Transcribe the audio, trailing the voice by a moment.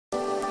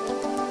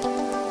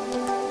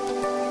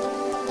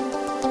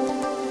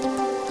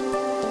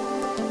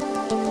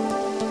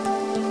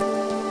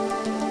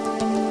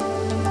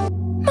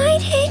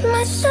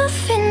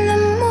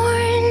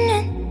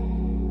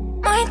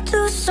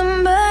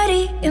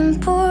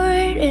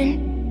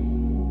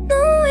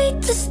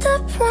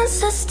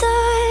once I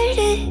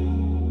started.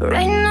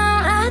 Right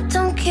now I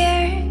don't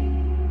care.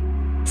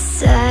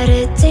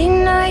 Saturday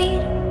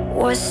night,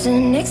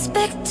 wasn't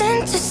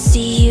expecting to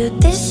see you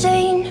this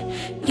late.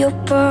 You're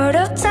part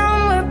of town,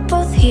 we're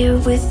both here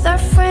with our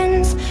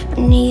friends, but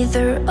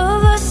neither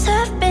of us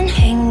have been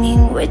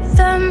hanging with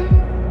them.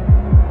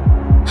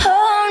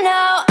 Oh,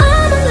 now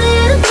I'm a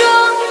little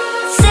drunk,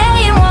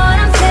 saying what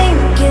I'm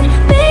thinking.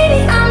 Maybe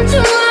I'm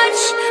too much,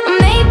 or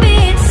maybe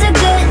it's a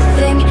good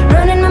thing.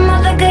 Running my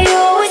mouth like I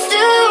always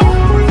do,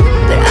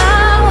 but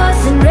I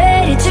wasn't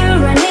ready to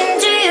run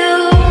into you.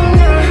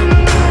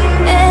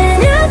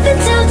 And up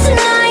until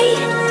tonight,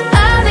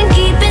 I've been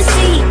keeping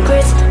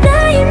secrets.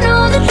 Now you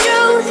know the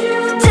truth.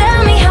 Tell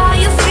me how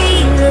you're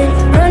feeling.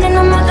 Running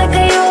my mouth like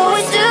I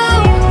always do,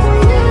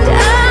 but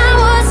I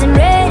wasn't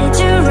ready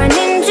to run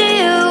into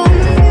you.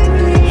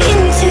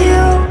 Into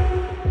you.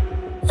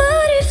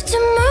 What if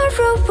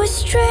tomorrow we're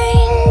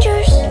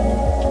strangers?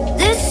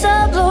 This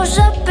all blows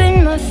up in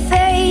my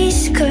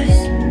face, 'cause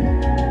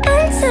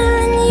I'm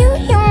telling you,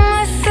 you're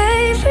my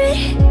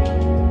favorite.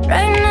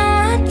 Right now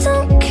I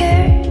don't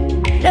care.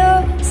 No.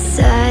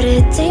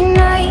 Saturday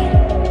night,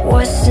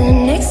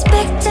 wasn't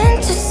expecting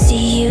to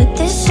see you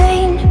this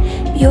late.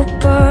 You're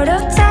part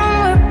of town,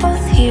 we're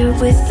both here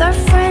with our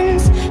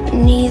friends, but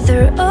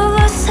neither of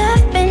us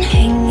have been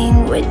hanging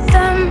with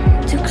them.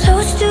 Too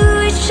close to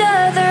each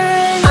other,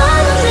 and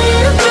I'm a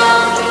little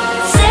drunk,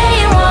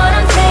 saying what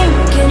I'm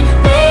thinking.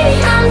 Maybe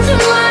I'm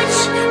too much,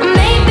 or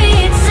maybe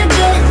it's a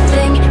good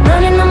thing.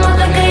 Running my mouth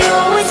like I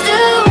always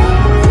do,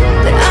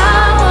 but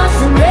I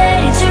wasn't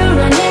ready to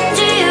run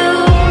into you.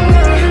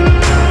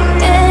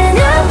 And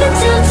up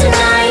until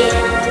tonight,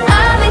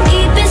 I've been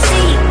keeping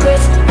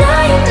secrets.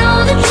 Now you know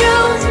the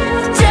truth.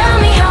 Tell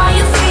me how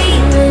you're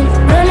feeling.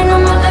 Running my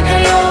mouth like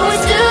I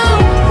always do,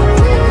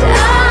 but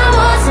I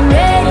wasn't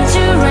ready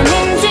to run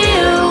into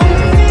you.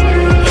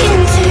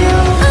 Into you.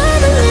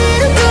 I'm a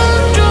little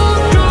drunk, drunk,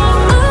 drunk.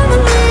 I'm a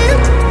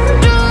little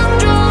drunk,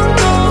 drunk,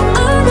 drunk.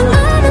 I'm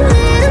a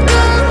little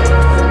drunk.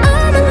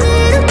 I'm a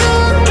little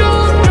drunk,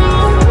 drunk,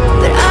 drunk.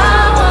 But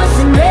I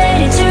wasn't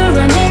ready to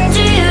run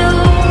into you.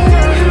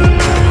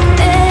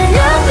 And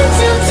up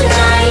until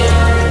tonight,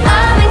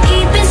 I've been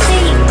keeping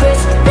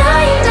secrets. Now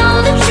you know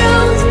the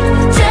truth.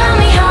 Tell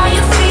me how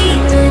you're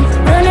feeling.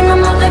 Running my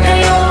mouth like I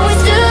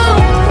always do,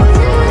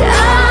 but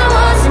I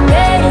wasn't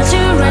ready to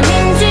run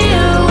into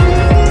you.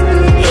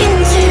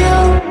 Into you.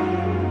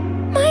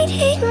 Might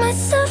hate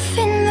myself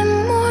in the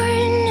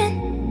morning,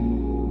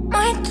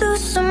 might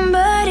lose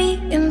somebody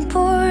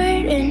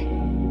important.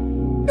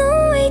 No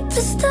way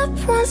to stop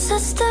once I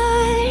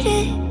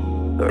started.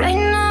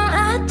 Right now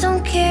I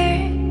don't care.